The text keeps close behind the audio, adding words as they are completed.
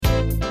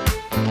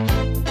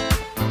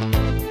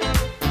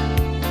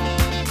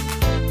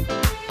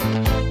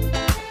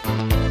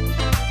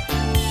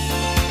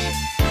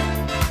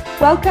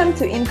Welcome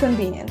to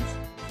Inconvenient,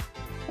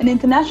 an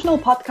international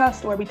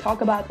podcast where we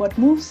talk about what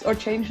moves or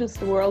changes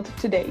the world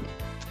today.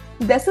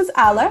 This is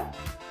Ale.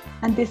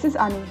 And this is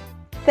Annie.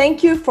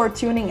 Thank you for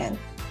tuning in.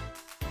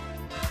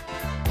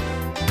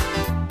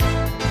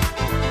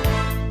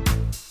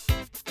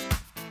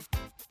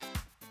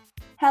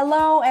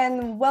 Hello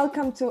and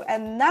welcome to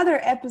another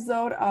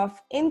episode of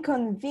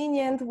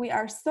Inconvenient. We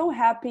are so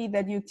happy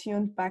that you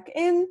tuned back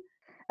in.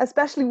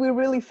 Especially, we're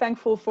really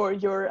thankful for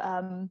your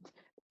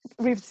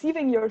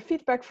receiving your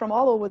feedback from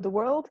all over the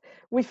world.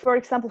 We, for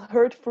example,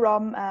 heard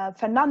from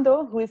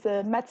Fernando, who is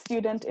a med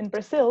student in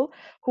Brazil,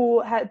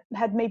 who had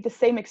made the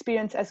same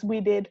experience as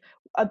we did,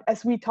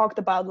 as we talked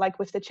about, like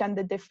with the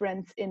gender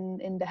difference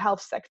in the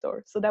health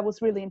sector. So that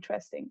was really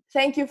interesting.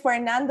 Thank you,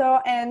 Fernando.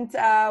 And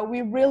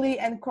we really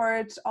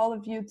encourage all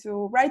of you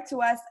to write to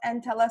us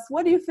and tell us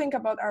what do you think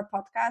about our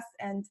podcast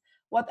and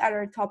what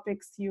other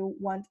topics you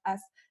want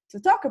us to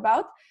talk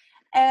about.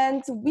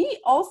 And we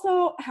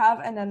also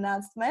have an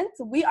announcement.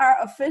 We are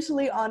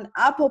officially on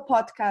Apple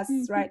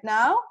Podcasts right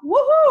now.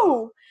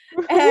 Woohoo!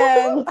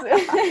 And,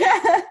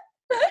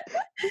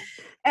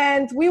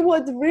 and we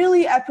would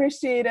really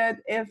appreciate it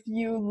if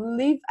you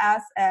leave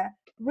us a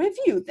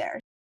review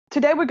there.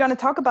 Today we're going to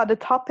talk about a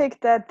topic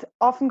that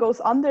often goes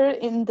under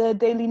in the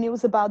daily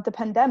news about the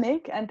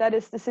pandemic, and that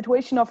is the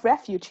situation of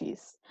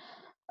refugees.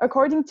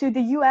 According to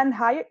the UN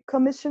High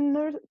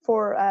Commissioner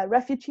for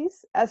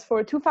Refugees, as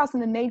for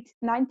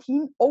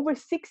 2019, over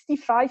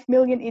 65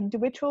 million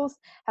individuals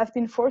have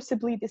been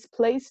forcibly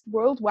displaced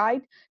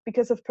worldwide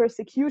because of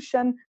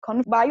persecution,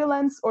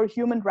 violence, or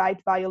human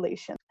rights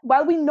violation.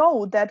 While we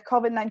know that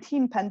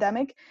COVID-19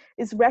 pandemic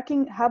is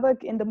wreaking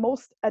havoc in the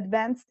most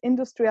advanced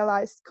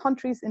industrialized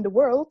countries in the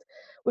world,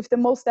 with the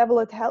most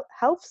developed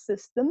health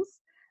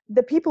systems,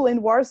 the people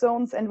in war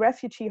zones and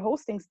refugee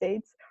hosting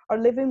states are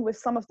living with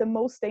some of the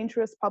most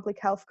dangerous public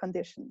health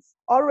conditions.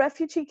 All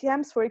refugee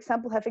camps, for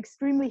example, have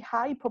extremely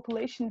high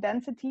population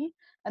density,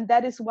 and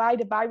that is why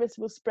the virus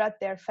will spread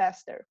there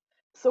faster.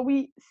 So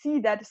we see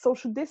that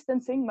social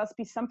distancing must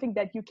be something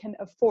that you can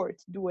afford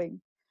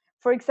doing.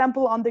 For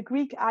example, on the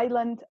Greek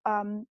island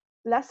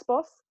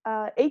Lesbos,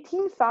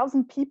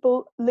 18,000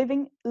 people live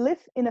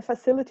in a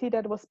facility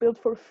that was built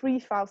for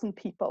 3,000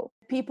 people.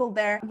 People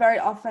there very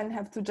often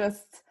have to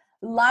just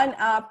line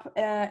up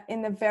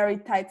in a very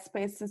tight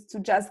spaces to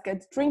just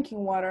get drinking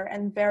water,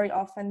 and very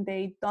often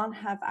they don't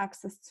have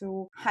access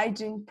to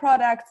hygiene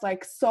products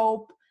like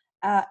soap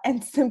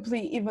and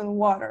simply even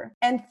water.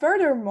 And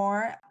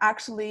furthermore,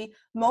 actually,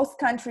 most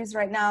countries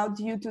right now,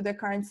 due to the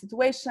current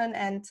situation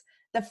and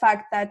the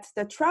fact that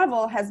the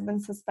travel has been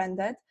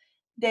suspended,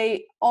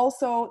 they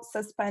also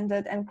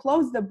suspended and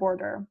closed the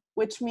border,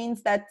 which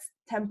means that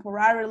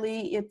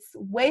temporarily it's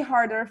way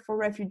harder for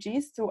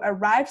refugees to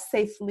arrive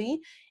safely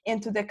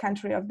into the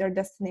country of their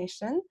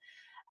destination.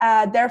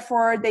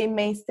 Therefore, they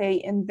may stay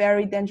in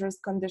very dangerous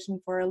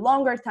conditions for a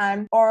longer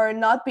time or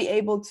not be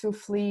able to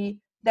flee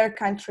their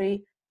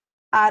country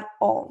at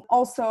all.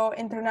 Also,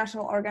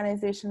 International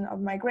Organization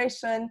of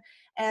Migration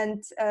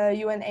and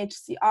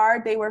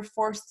UNHCR, they were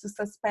forced to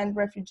suspend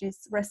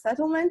refugees'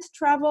 resettlement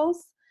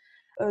travels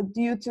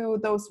due to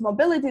those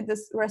mobility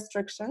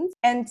restrictions,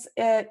 and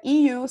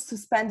EU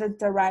suspended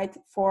the right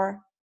for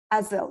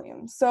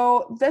asylum.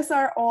 So these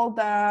are all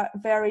the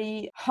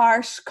very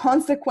harsh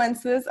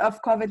consequences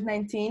of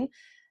COVID-19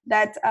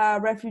 that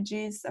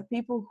refugees,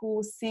 people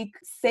who seek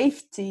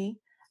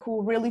safety,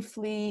 who really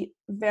flee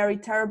very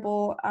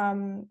terrible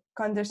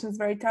conditions,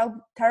 very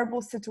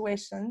terrible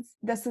situations,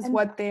 this is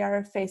what they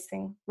are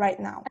facing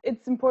right now.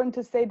 It's important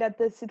to say that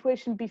the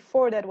situation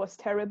before that was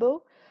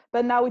terrible,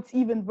 but now it's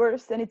even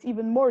worse and it's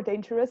even more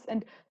dangerous,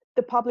 and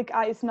the public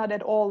eye is not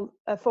at all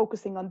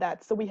focusing on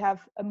that. So we have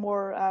a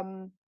more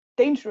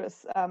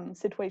dangerous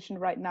situation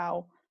right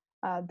now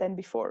than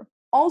before.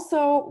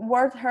 Also,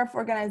 World Health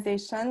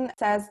Organization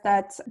says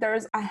that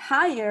there's a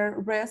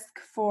higher risk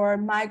for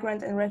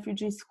migrant and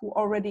refugees who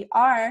already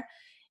are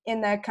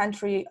in a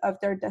country of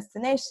their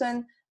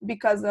destination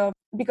because of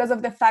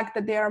the fact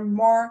that they are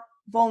more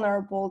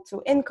vulnerable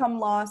to income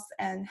loss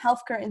and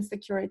healthcare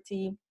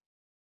insecurity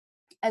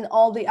and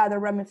all the other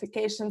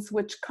ramifications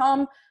which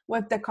come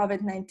with the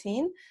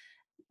COVID-19.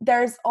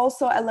 There's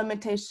also a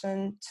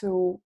limitation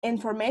to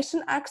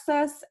information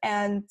access,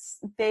 and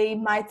they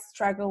might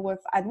struggle with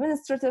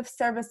administrative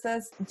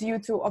services due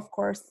to, of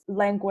course,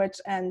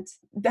 language and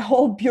the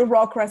whole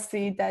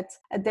bureaucracy that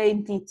they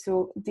need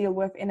to deal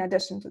with in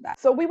addition to that.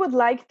 So we would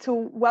like to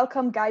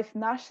welcome Ghayth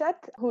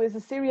Nashed, who is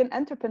a Syrian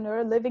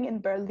entrepreneur living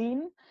in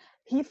Berlin.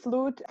 He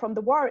fled from the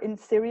war in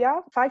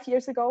Syria 5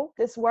 years ago.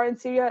 This war in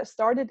Syria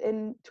started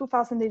in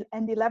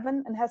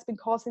 2011 and has been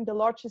causing the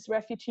largest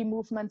refugee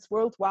movements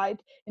worldwide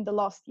in the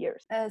last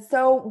years.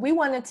 So we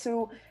wanted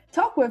to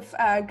talk with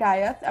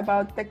Ghayth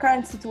about the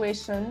current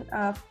situation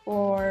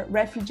for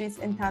refugees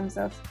in terms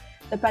of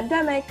the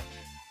pandemic,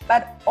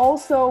 but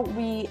also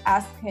we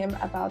asked him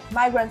about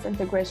migrants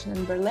integration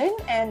in Berlin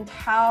and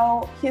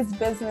how his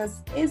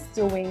business is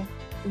doing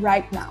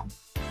right now.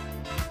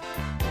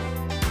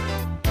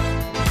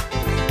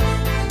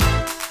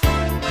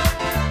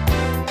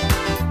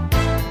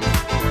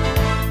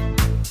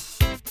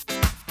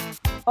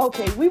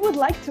 Okay, we would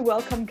like to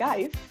welcome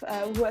Ghayth,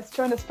 who has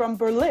joined us from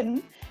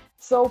Berlin.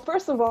 So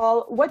first of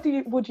all,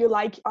 would you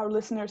like our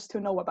listeners to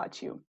know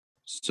about you?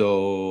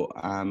 So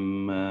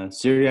I'm a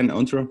Syrian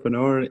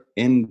entrepreneur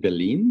in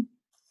Berlin.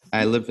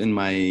 I live in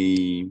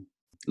my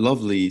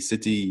lovely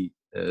city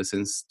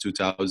since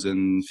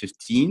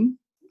 2015.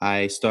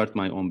 I started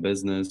my own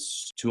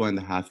business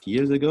 2.5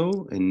 years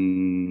ago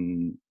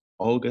in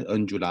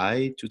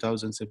July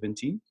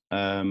 2017.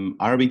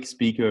 Arabic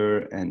speaker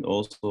and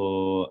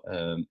also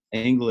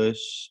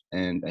English,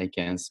 and I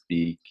can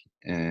speak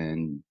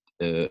and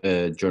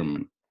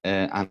German.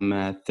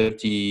 I'm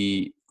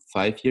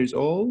 35 years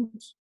old.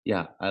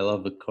 Yeah, I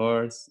love the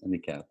cars and the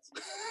cats.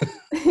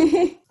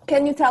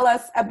 Can you tell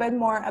us a bit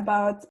more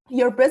about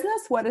your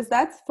business? What is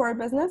that for a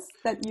business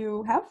that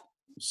you have?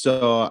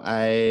 So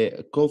I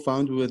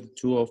co-founded with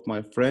two of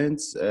my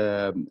friends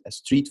a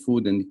street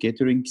food and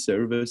catering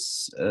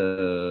service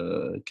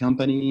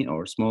company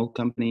or small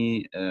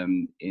company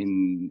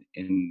in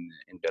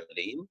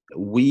Berlin.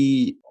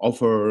 We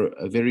offer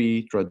a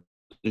very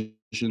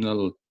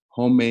traditional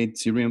homemade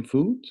Syrian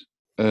food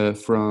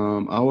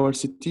from our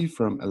city,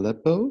 from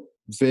Aleppo.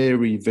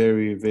 Very,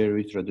 very,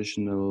 very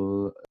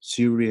traditional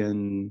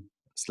Syrian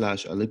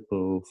slash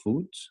Aleppo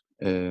food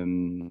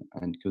and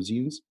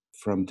cuisines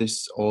from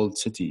this old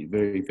city,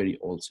 very, very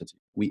old city.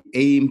 We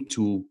aim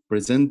to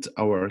present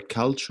our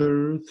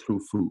culture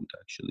through food,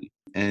 actually,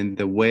 and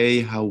the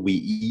way how we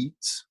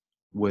eat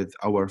with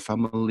our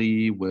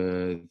family,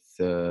 with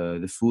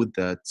the food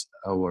that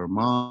our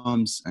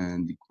moms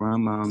and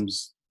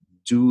grandmoms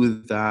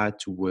do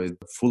that with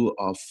full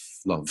of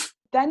love.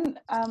 Then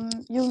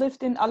you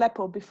lived in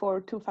Aleppo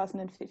before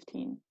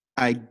 2015.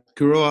 I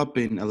grew up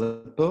in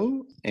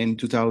Aleppo in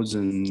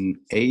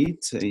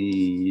 2008.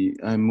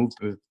 I moved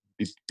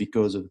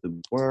because of the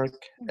work.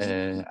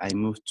 I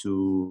moved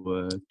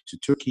to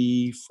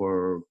Turkey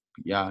for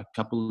a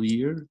couple of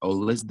years or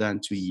less than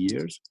 2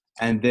 years,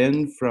 and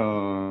then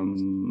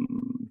from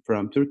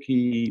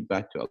Turkey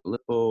back to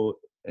Aleppo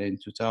in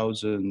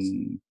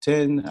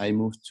 2010. I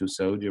moved to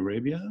Saudi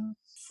Arabia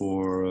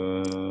for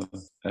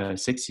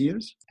 6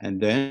 years,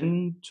 and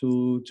then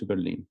to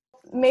Berlin.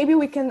 Maybe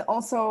we can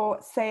also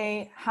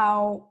say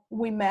how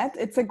we met.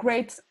 It's a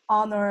great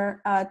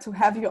honor to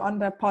have you on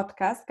the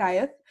podcast,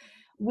 Ghayth.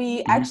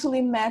 We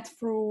actually met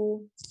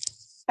through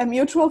a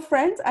mutual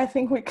friend, I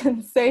think we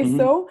can say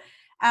so.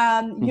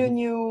 You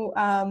knew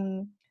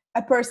a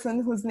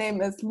person whose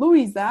name is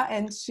Louisa,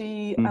 and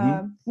she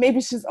maybe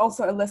she's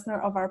also a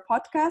listener of our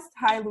podcast.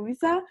 Hi,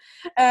 Louisa.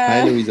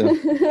 Hi, Louisa.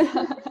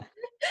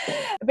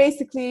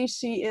 Basically,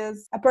 she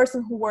is a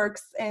person who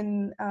works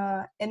in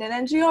an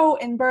NGO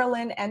in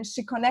Berlin, and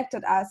she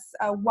connected us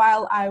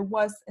while I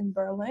was in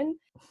Berlin.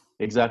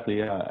 Exactly,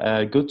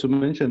 yeah. Good to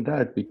mention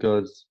that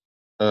because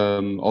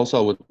also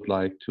I would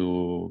like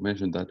to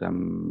mention that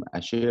I'm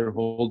a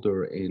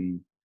shareholder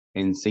in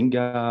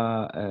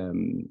Singa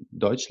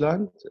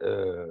Deutschland,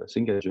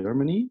 Singa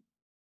Germany.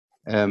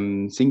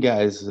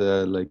 Singa is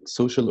like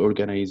social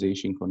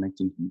organization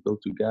connecting people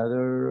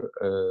together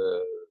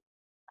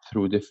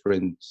through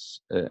different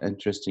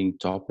interesting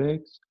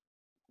topics.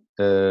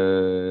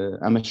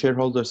 I'm a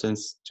shareholder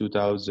since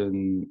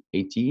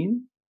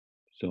 2018,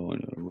 so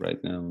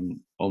right now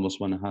I'm almost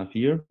 1.5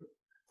 years.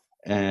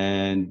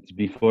 And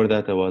before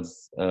that, I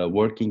was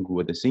working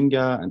with the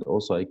Singa, and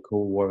also I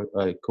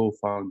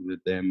co-found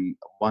with them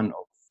one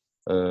of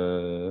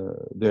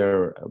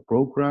their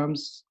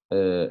programs.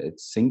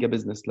 It's Singa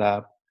Business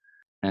Lab,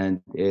 and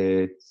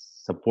it's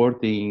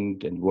supporting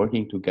and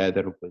working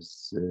together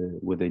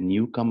with the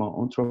newcomer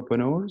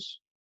entrepreneurs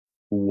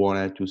who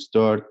wanted to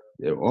start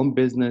their own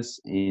business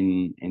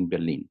in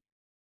Berlin.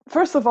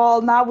 First of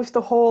all, now with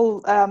the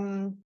whole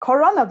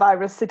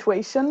coronavirus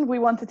situation, we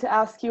wanted to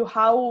ask you,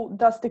 how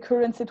does the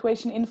current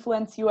situation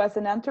influence you as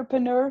an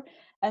entrepreneur,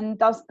 and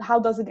how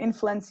does it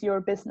influence your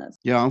business?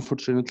 Yeah,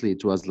 unfortunately,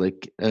 it was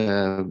like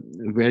a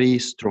very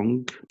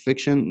strong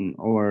fiction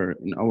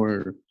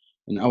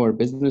in our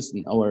business,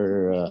 in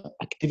our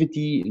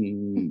activity,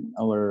 in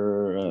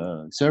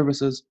our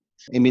services.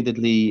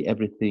 Immediately,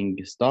 everything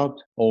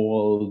stopped.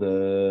 All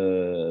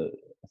the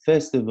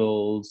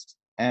festivals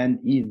and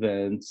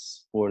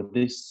events for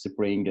this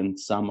spring and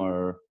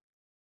summer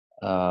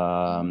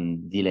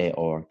delay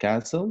or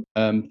cancel.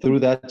 Through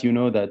that, you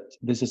know that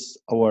this is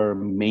our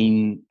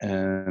main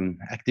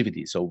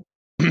activity. So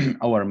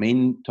our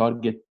main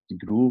target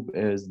group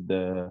is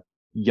the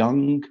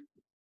young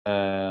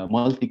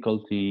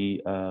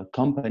multicultural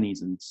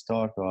companies and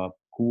startup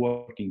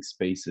co-working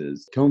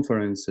spaces,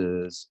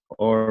 conferences,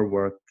 or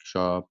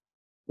workshop,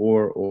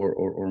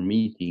 or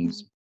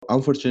meetings.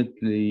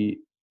 Unfortunately,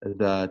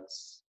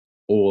 that's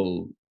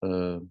all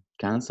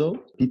canceled.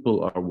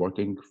 People are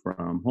working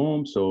from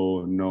home,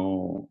 so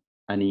no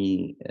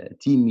any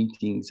team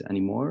meetings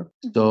anymore.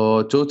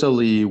 So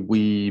totally,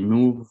 we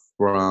move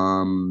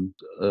from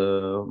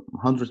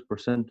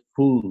 100%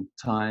 full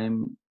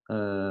time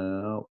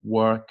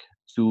work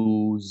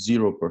to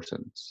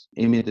 0%.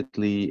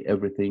 Immediately,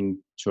 everything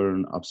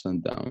turned ups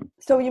and down.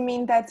 So you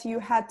mean that you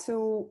had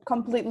to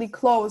completely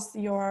close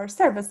your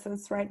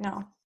services right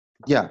now?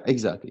 Yeah,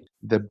 exactly.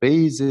 The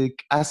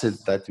basic asset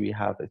that we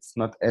have, it's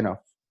not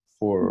enough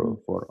for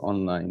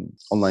online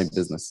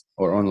business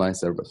or online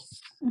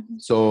service.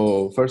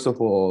 So first of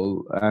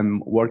all,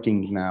 I'm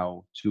working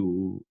now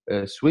to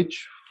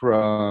switch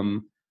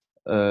from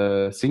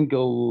a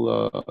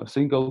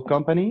single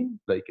company,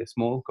 like a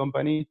small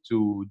company,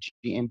 to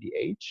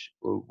GmbH,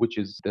 which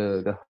is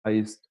the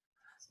highest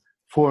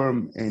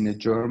form in a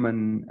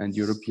German and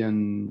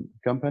European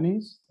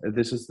companies.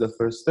 This is the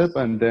first step,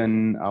 and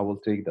then I will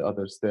take the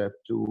other step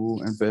to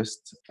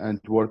invest and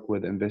work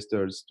with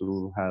investors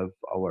to have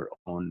our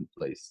own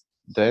place.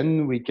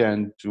 Then we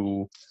can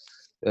do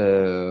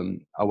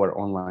our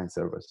online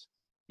service.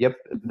 Yep,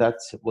 that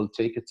will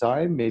take a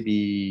time,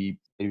 maybe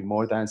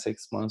more than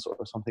 6 months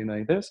or something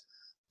like this,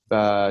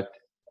 but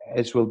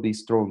it will be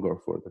stronger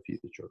for the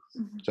future.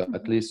 So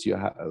at least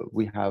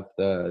we have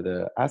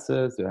the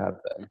assets, we have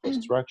the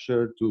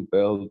infrastructure to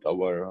build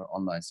our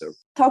online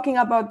service. Talking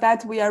about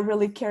that, we are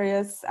really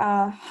curious.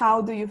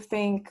 How do you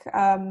think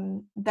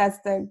does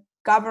the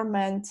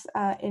government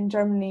in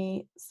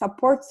Germany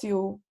supports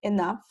you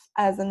enough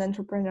as an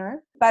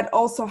entrepreneur? But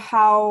also,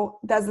 how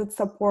does it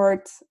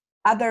support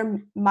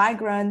other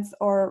migrants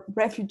or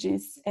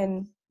refugees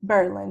in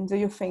Berlin? Do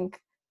you think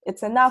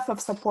it's enough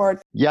of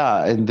support?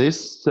 Yeah, in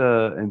this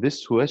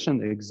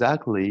question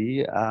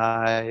exactly,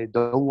 I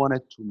don't want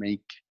it to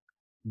make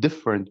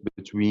different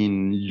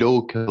between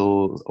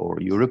local or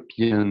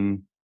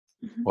European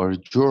or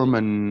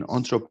German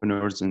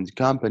entrepreneurs and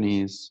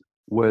companies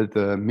with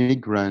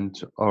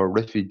migrant or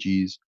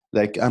refugees.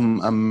 Like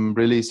I'm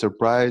really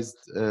surprised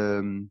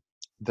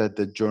that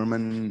the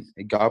German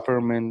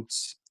government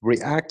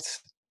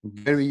reacts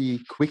very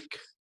quick,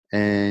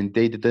 and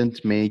they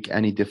didn't make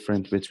any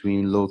difference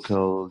between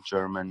local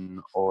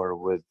German or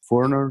with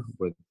foreigner,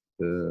 with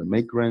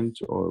migrant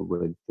or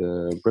with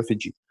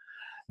refugee.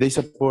 They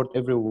support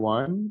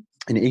everyone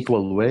in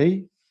equal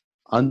way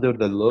under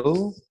the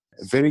law.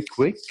 Very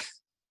quick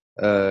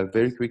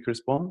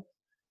response.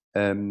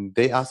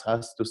 They ask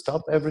us to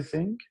stop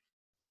everything,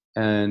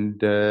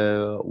 and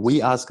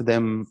we ask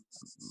them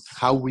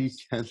how we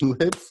can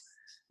live.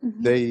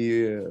 They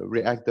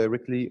react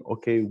directly.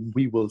 Okay,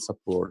 we will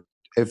support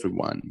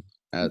everyone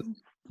as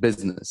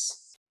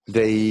business.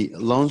 They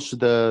launched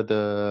the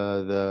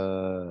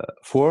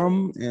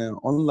forum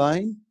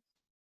online,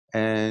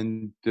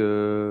 and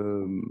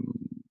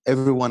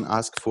everyone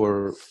asked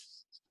for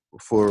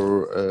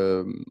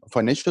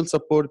financial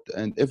support,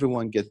 and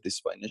everyone get this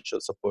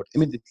financial support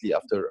immediately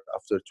after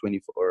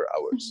 24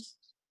 hours.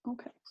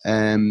 Okay.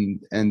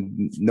 And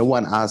no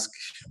one asked,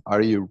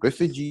 are you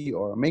refugee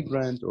or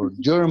migrant or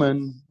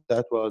German?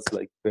 That was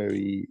like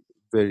very,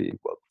 very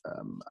well.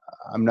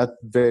 I'm not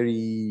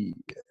very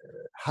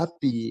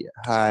happy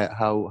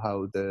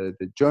how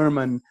the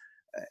German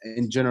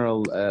in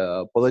general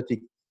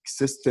political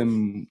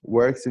system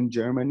works in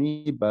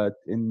Germany, but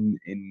in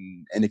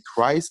a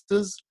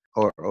crisis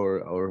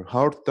or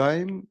hard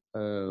time,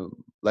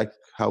 like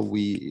how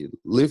we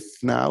live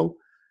now,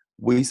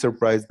 we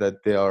surprised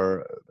that they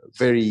are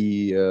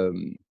very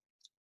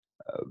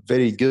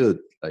very good.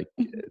 Like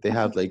they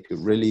have like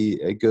really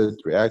a good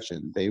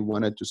reaction. They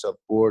wanted to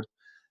support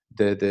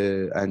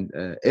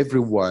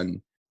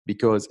everyone,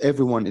 because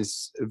everyone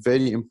is a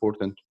very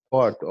important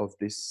part of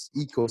this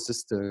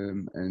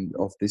ecosystem and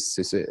of this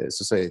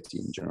society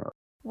in general.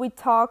 We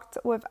talked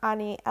with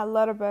Annie a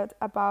little bit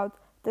about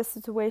the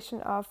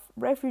situation of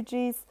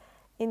refugees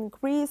in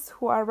Greece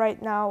who are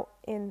right now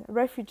in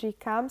refugee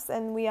camps,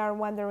 and we are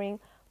wondering,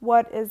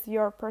 what is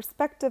your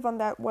perspective on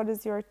that? What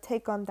is your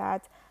take on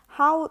that?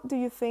 How do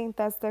you think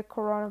does the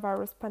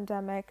coronavirus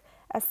pandemic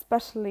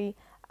especially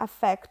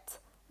affect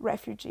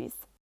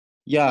refugees?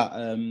 Yeah,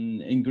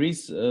 in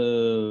Greece,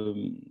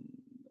 the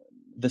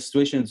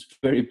situation is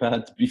very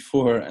bad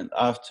before and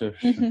after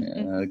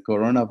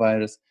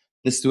coronavirus.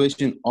 The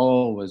situation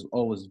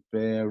always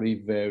very,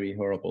 very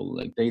horrible.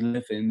 Like they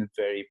live in a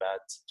very bad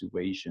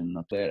situation,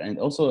 not there. And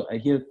also, I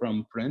hear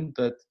from friends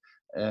that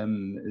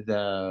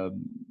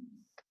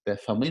the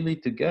family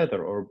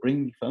together or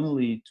bring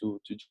family to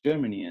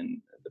Germany,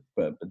 and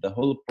the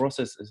whole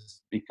process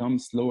has become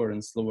slower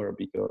and slower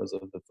because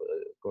of the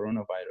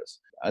coronavirus.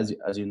 As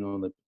you know,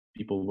 like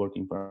people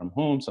working from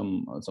home,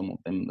 some of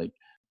them like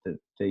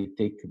they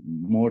take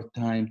more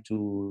time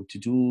to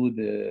do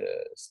the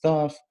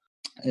stuff.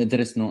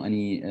 There is no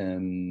any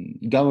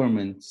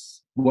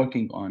governments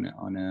working on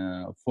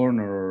a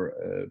foreigner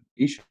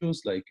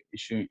issues like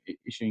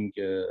issuing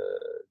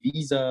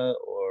visa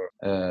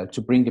or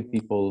to bring the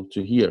people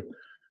to here.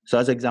 So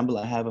as example,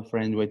 I have a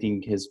friend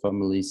waiting his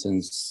family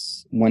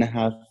since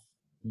 1.5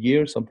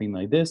 years, something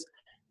like this,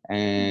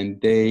 and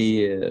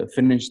they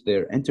finished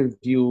their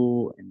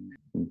interview in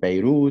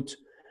Beirut,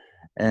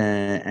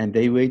 and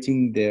they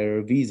waiting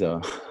their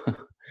visa.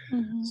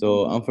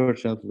 So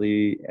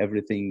unfortunately,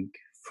 everything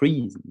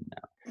freezing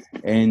now.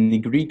 And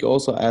in Greek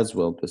also as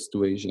well, the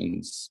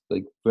situation's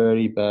like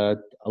very bad.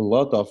 A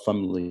lot of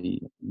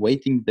family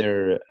waiting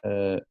there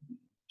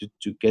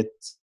to get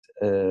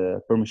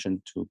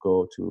permission to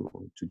go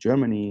to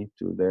Germany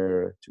to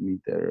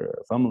meet their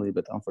family,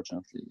 but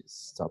unfortunately it's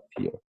stopped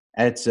here.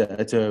 It's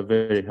a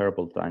very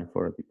horrible time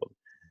for people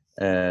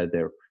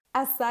there.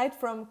 Aside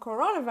from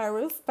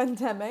coronavirus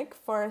pandemic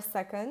for a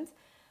second,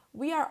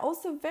 we are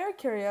also very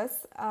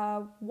curious.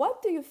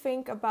 What do you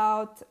think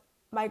about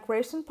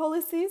migration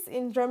policies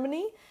in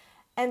Germany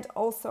and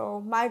also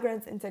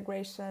migrants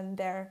integration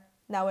there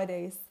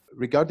nowadays?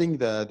 Regarding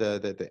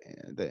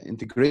the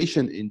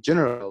integration in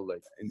general,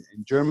 like in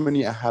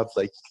Germany, I have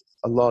like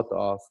a lot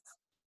of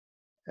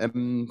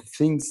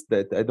things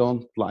that I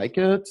don't like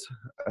it.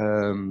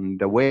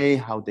 The way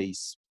how they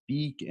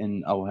speak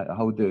and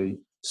how they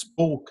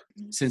spoke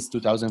since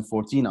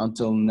 2014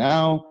 until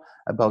now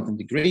about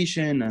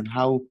integration and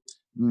how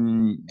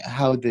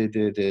they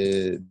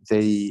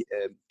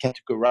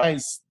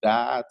categorize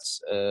that,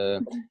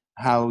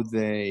 how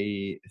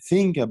they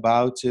think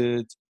about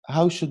it,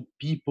 how should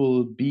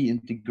people be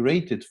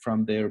integrated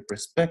from their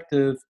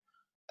perspective.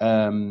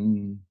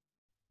 Um,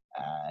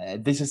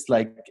 this is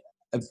like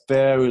a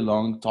very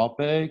long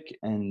topic,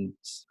 and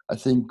I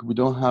think we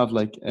don't have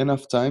like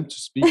enough time to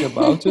speak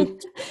about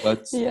it.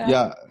 But Yeah.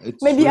 yeah,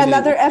 Maybe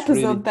another it's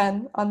really episode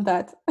then on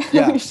that.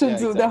 yeah, We should yeah,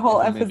 do the exactly,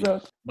 whole maybe.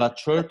 episode. But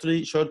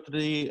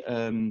shortly,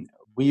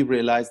 we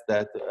realized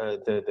that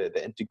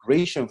the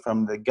integration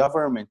from the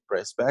government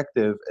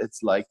perspective,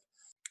 it's like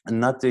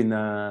not in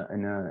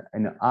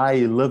a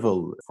eye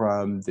level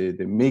from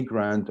the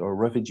migrant or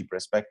refugee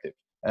perspective.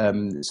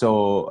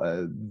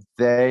 So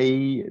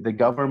the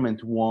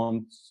government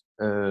wants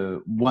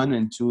 1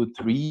 and 2,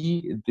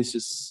 3. This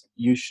is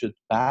you should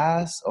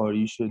pass or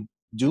you should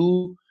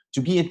do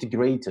to be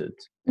integrated.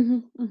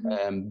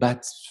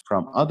 But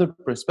from other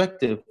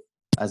perspective,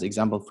 as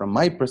example from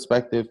my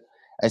perspective,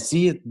 I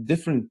see it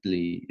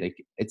differently. Like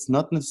it's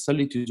not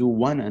necessarily to do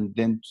one and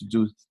then to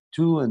do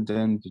two and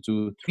then to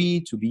do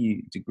three to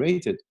be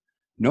integrated.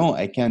 No,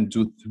 I can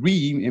do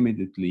three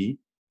immediately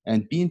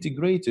and be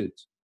integrated,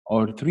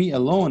 or three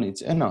alone.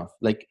 It's enough.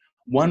 Like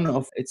one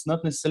of it's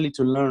not necessarily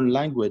to learn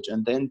language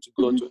and then to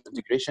go to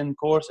integration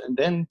course and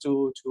then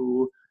to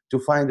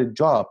find a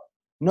job.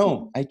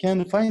 No, I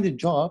can find a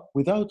job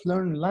without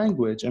learning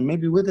language, and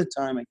maybe with the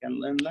time I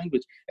can learn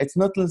language. It's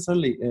not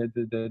necessarily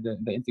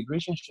the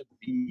integration should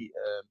be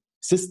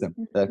system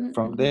that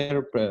from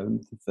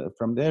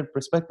their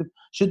perspective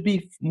should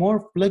be more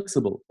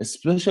flexible,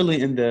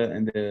 especially in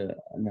the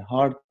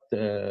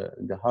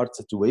hard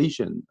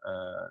situation.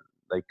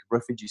 Like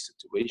refugee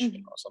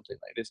situation or something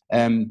like this.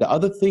 The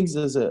other things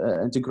is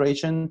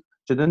integration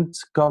shouldn't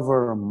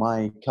cover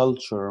my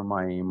culture,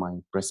 my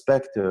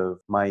perspective,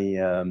 my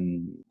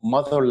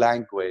mother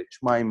language,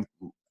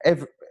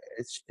 every,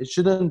 it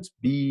shouldn't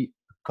be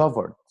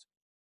covered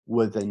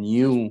with a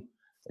new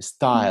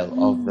style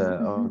of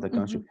the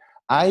country.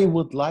 I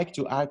would like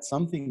to add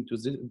something to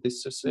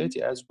this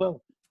society as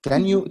well.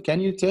 Can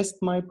you test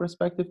my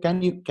perspective?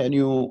 Can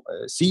you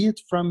see it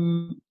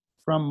from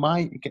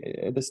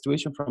the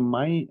situation from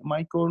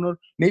my corner?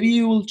 Maybe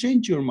you will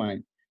change your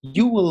mind.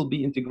 You will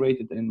be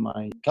integrated in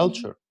my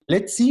culture.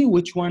 Let's see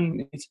which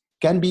one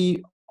can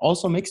be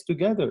also mixed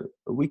together.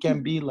 We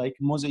can be like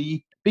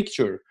mosaic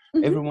picture.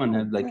 Everyone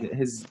has like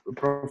his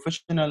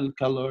professional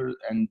color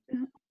and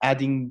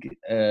adding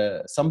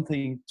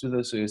something to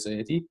the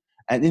society.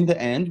 And in the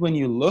end, when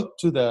you look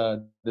to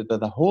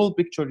the whole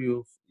picture,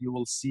 you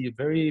will see a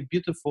very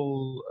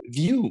beautiful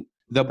view.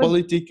 The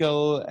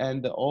political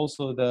and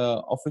also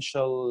the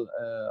official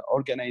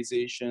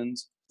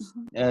organizations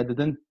they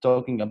didn't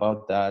talking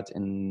about that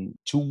in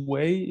two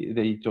way.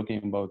 They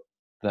talking about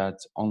that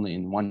only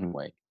in one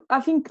way.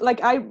 I think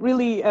like I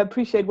really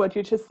appreciate what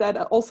you just said.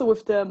 Also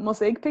with the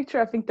mosaic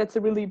picture, I think that's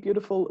a really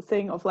beautiful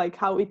thing of like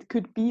how it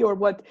could be or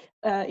what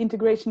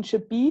integration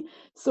should be.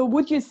 So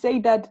would you say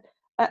that,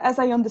 as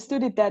I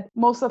understood it, that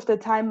most of the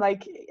time,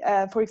 like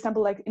for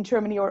example, like in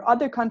Germany or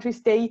other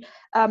countries, they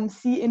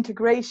see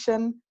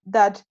integration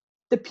that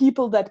the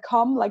people that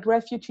come, like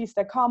refugees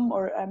that come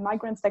or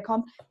migrants that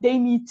come, they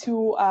need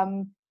to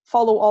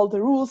follow all the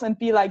rules and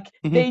be like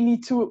they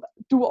need to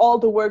do all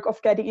the work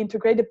of getting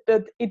integrated,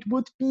 but it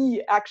would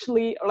be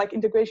actually like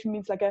integration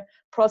means like a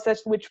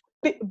process which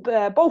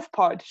both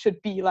parts should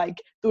be like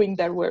doing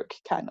their work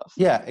kind of.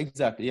 Yeah,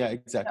 exactly.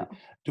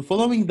 To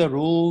following the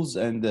rules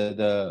and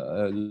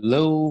the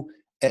law,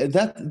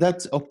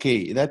 that's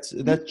okay. That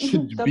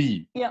should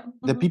be.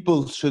 The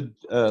people should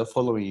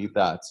following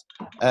that.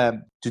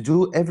 To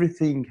do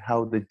everything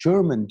how the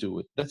German do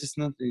it, that is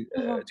not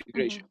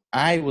integration.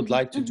 I would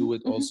like to do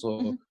it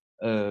also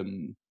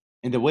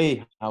in the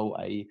way how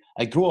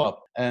I grew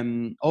up.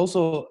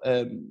 Also,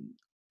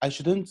 I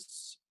shouldn't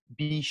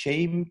be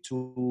ashamed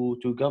to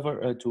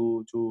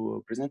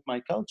present my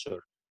culture.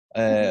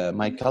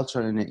 My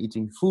culture in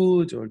eating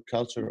food or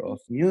culture of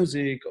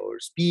music or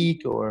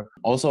speak or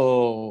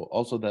also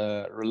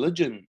the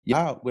religion.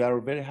 Yeah, we are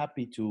very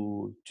happy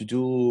to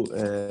do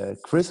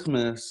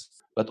Christmas,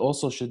 but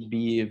also should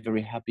be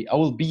very happy. I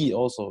will be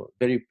also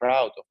very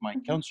proud of my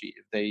country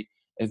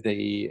if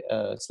they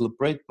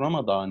celebrate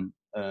Ramadan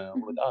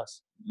with us.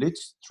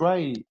 Let's try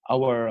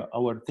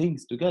our things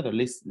together.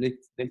 Let's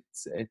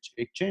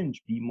exchange,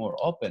 be more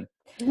open.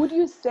 Would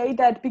you say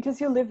that because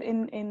you live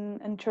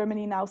in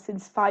Germany now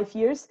since 5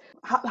 years,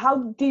 how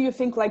do you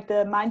think like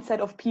the mindset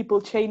of people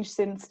changed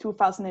since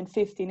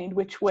 2015? In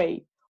which way?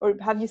 Or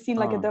have you seen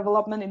like a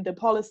development in the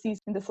policies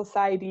in the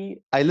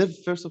society?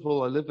 First of all,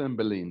 I live in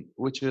Berlin,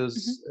 which is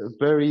a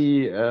very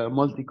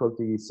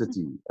multicultural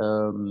city.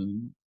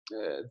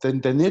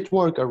 The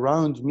network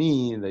around me,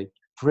 like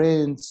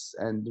friends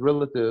and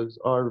relatives,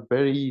 are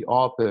very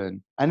open.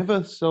 I never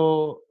saw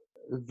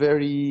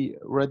very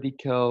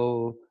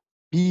radical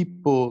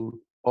people,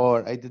 or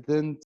I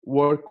didn't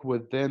work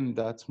with them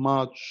that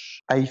much.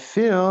 I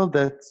feel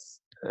that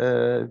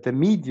the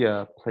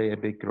media play a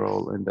big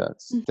role in that.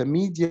 The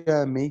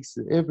media makes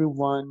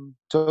everyone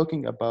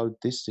talking about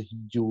this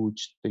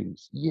huge things.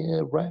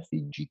 Yeah,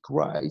 refugee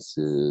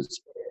crisis.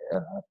 Yeah,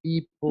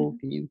 people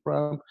came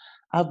from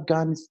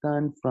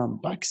Afghanistan, from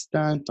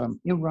Pakistan, from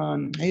Iran,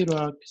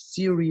 Iraq,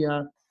 Syria,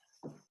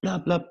 blah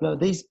blah blah.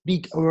 They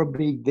speak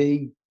Arabic.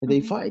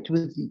 They fight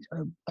with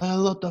a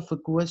lot of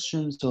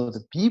questions. So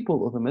the people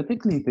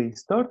automatically they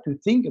start to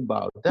think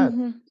about that.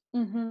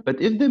 But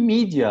if the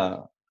media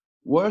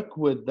work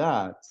with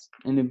that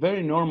in a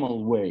very normal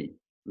way,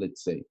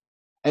 let's say,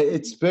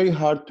 it's very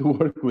hard to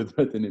work with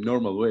that in a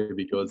normal way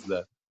because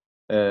the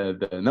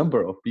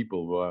number of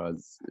people was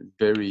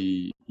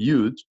very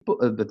huge,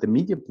 but the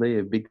media play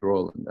a big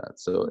role in that.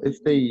 So if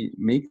they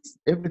make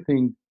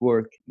everything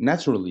work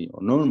naturally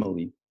or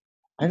normally,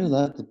 I know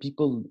that the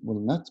people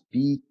will not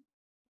be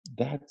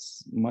that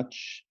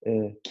much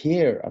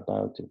care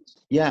about it.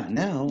 Yeah,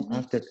 now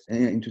after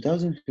in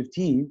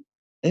 2015,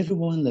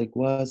 everyone like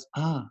was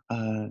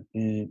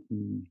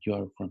you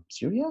are from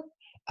Syria,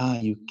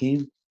 you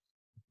came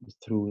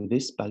through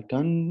this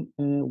Balkan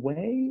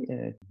way.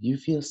 Do you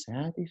feel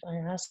sad if I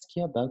ask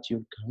you about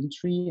your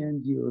country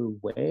and your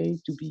way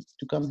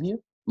to come here?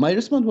 My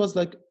response was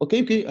like,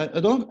 okay, I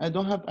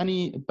don't have any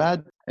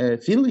bad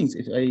feelings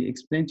if I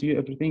explain to you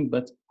everything,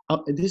 but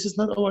this is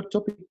not our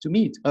topic to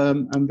meet.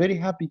 I'm very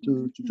happy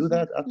to do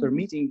that after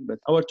meeting, but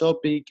our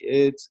topic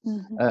is,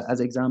 as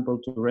example,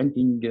 to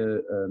renting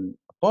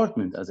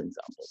apartment as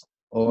example,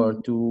 or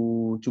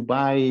to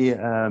buy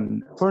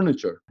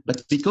furniture.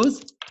 But because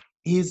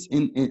he's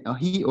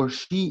he or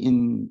she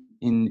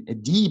in a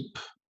deep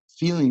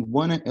feeling,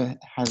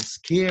 has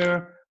care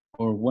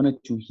or wanted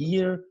to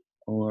hear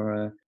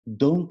or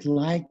don't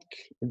like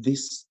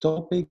this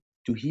topic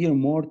to hear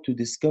more, to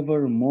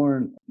discover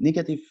more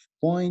negative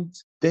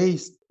points, they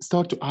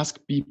start to ask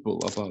people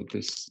about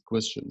these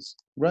questions.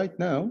 Right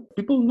now,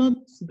 people not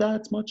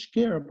that much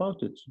care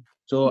about it.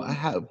 So I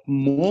have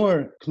more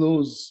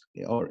close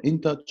or in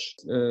touch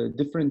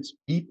different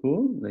people,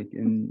 like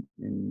in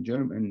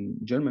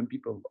German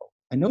people,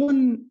 and no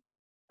one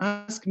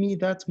ask me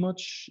that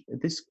much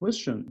this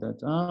question that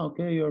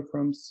okay, you're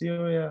from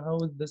Syria, how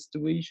is the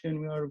situation,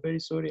 we are very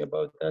sorry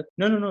about that.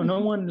 No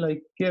one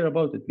like care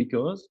about it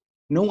because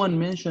no one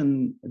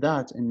mentioned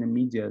that in the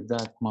media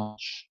that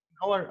much.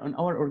 In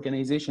our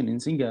organization in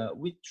Singa,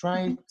 we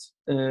tried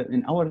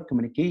in our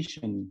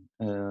communication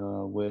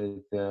with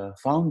the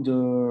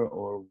founder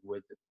or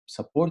with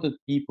supported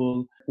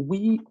people,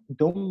 we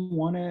don't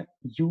want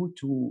you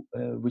to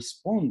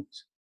respond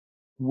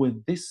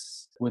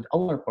with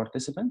our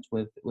participants,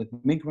 with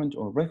migrant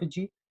or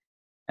refugee,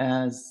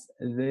 as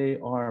they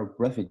are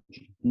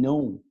refugee.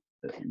 No,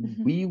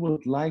 we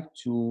would like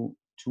to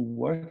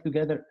work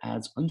together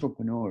as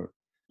entrepreneur,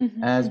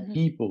 as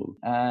people,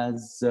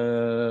 as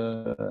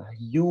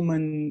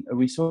human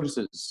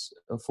resources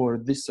for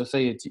this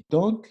society.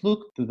 Don't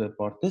look to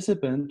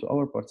to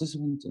our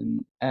participant,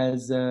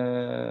 as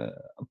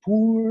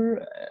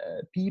poor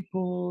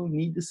people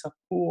need the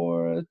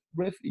support,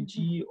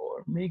 refugee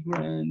or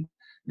migrant.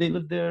 They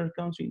live their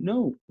country.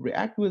 No,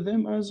 react with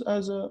them as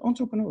an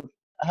entrepreneur.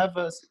 I have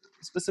a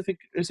specific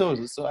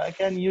resources, so I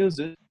can use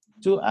it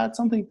to add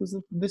something to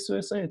this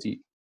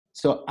society.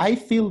 So I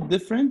feel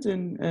different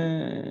in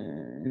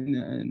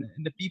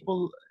the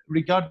people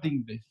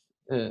regarding this,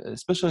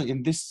 especially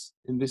in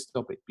this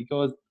topic,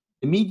 because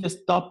the media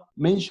stopped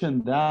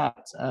mention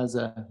that as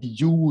a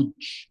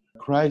huge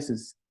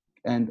crisis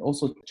and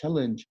also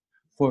challenge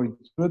for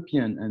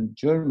European and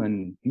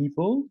German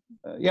people.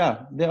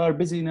 They are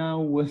busy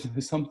now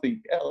with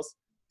something else.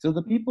 So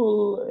the people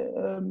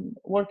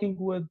working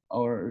with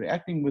or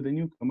reacting with the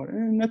newcomer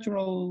in a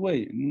natural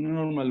way, in a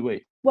normal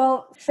way.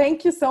 Well,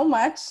 thank you so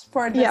much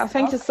for this. Yeah,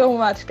 thank you so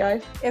much,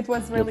 guys. It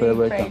was really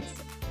great.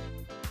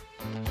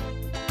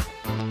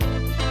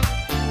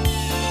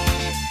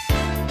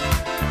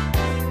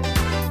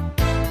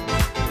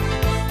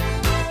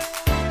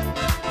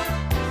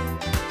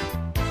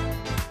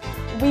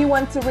 We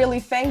want to really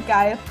thank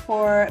Ghayth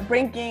for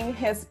bringing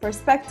his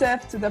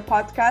perspective to the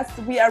podcast.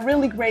 We are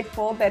really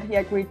grateful that he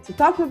agreed to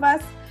talk with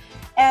us.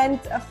 And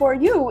for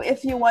you,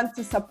 if you want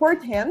to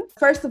support him,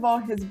 first of all,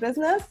 his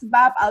business,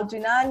 Bab Al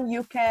Jinan,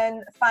 you can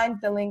find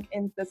the link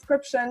in the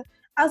description,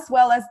 as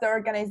well as the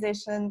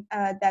organization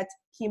that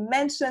he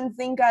mentioned,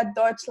 Zinga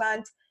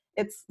Deutschland.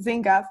 It's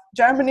Zinga,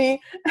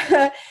 Germany.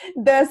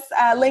 This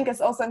link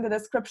is also in the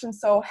description.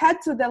 So head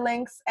to the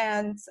links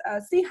and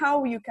see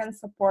how you can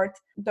support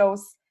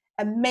those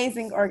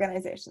amazing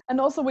organization.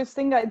 And also with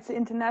Zinga, it's an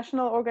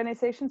international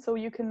organization, so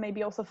you can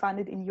maybe also find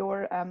it in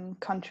your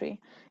country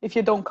if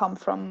you don't come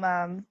from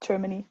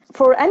Germany.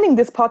 For ending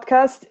this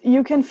podcast,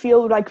 you can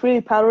feel like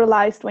really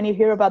paralyzed when you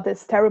hear about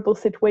this terrible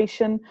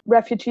situation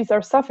refugees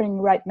are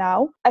suffering right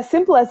now. As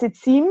simple as it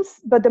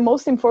seems, but the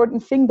most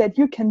important thing that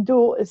you can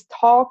do is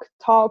talk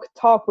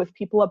with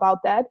people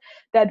about that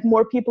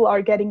more people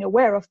are getting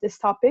aware of this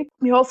topic.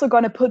 We're also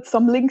going to put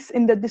some links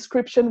in the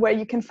description where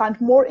you can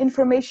find more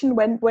information,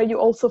 where you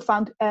also found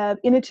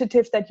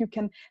initiatives that you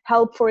can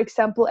help, for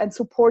example, and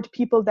support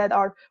people that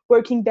are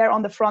working there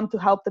on the front to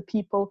help the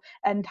people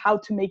and how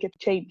to make it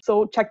change.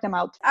 So check them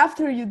out.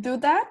 After you do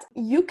that,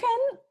 you can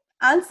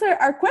answer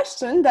our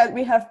question that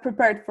we have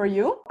prepared for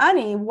you.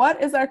 Annie, what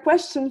is our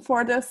question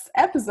for this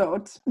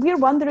episode? We're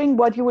wondering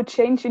what you would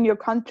change in your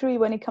country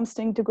when it comes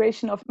to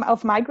integration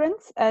of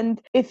migrants.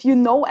 And if you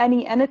know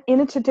any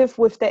initiative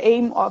with the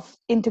aim of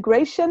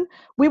integration,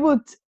 we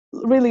would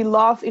really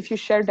love if you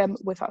share them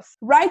with us.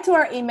 Write to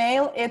our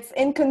email. It's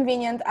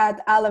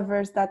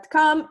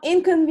inconvenient@aliverse.com,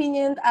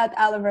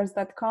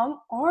 inconvenient@aliverse.com,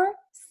 or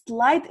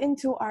slide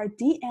into our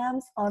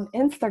DMs on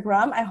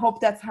Instagram. I hope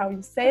that's how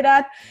you say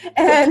that.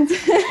 And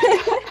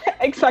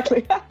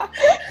exactly.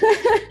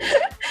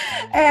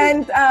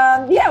 And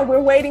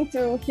we're waiting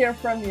to hear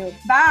from you.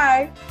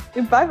 Bye.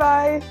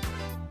 Bye.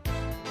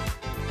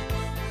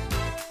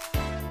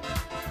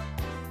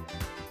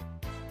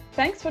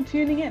 Thanks for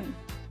tuning in.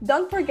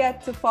 Don't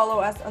forget to follow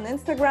us on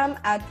Instagram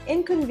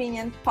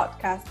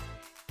 @inconvenientpodcast.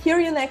 Hear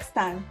you next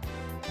time.